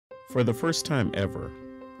For the first time ever,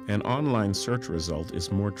 an online search result is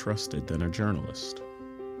more trusted than a journalist.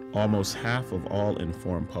 Almost half of all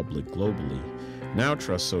informed public globally now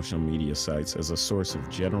trust social media sites as a source of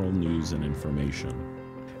general news and information.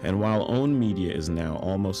 And while owned media is now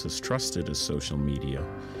almost as trusted as social media,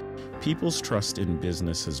 people's trust in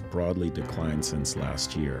business has broadly declined since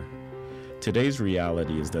last year. Today's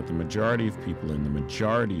reality is that the majority of people in the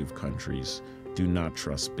majority of countries do not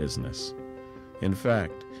trust business. In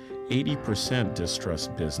fact, 80%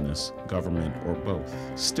 distrust business, government, or both.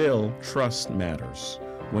 Still, trust matters.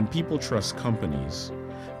 When people trust companies,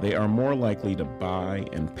 they are more likely to buy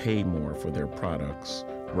and pay more for their products,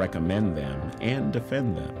 recommend them, and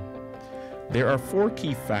defend them. There are 4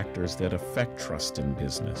 key factors that affect trust in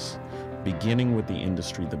business, beginning with the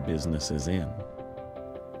industry the business is in.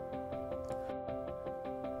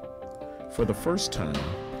 For the first time,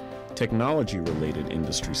 technology-related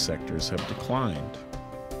industry sectors have declined.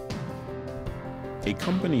 A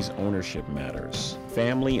company's ownership matters.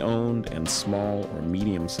 Family-owned and small or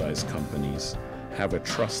medium-sized companies have a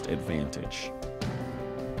trust advantage.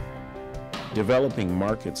 Developing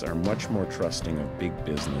markets are much more trusting of big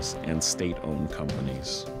business and state-owned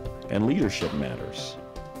companies. And leadership matters.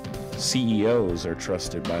 CEOs are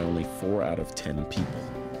trusted by only 4 out of 10 people.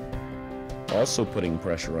 Also putting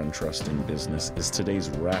pressure on trust in business is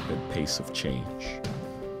today's rapid pace of change.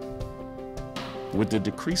 With the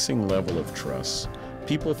decreasing level of trust,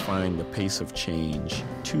 people find the pace of change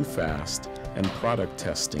too fast and product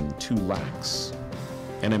testing too lax.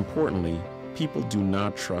 And importantly, people do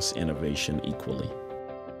not trust innovation equally.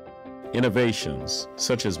 Innovations,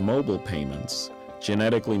 such as mobile payments,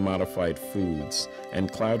 genetically modified foods,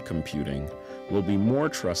 and cloud computing, will be more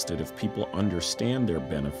trusted if people understand their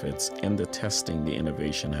benefits and the testing the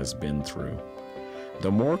innovation has been through. The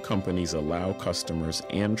more companies allow customers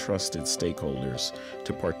and trusted stakeholders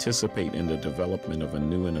to participate in the development of a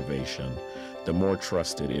new innovation, the more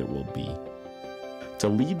trusted it will be. To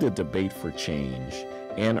lead the debate for change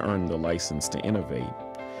and earn the license to innovate,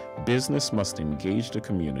 business must engage the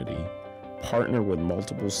community, partner with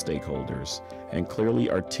multiple stakeholders, and clearly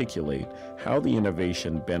articulate how the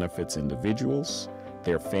innovation benefits individuals,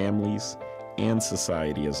 their families, and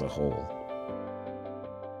society as a whole.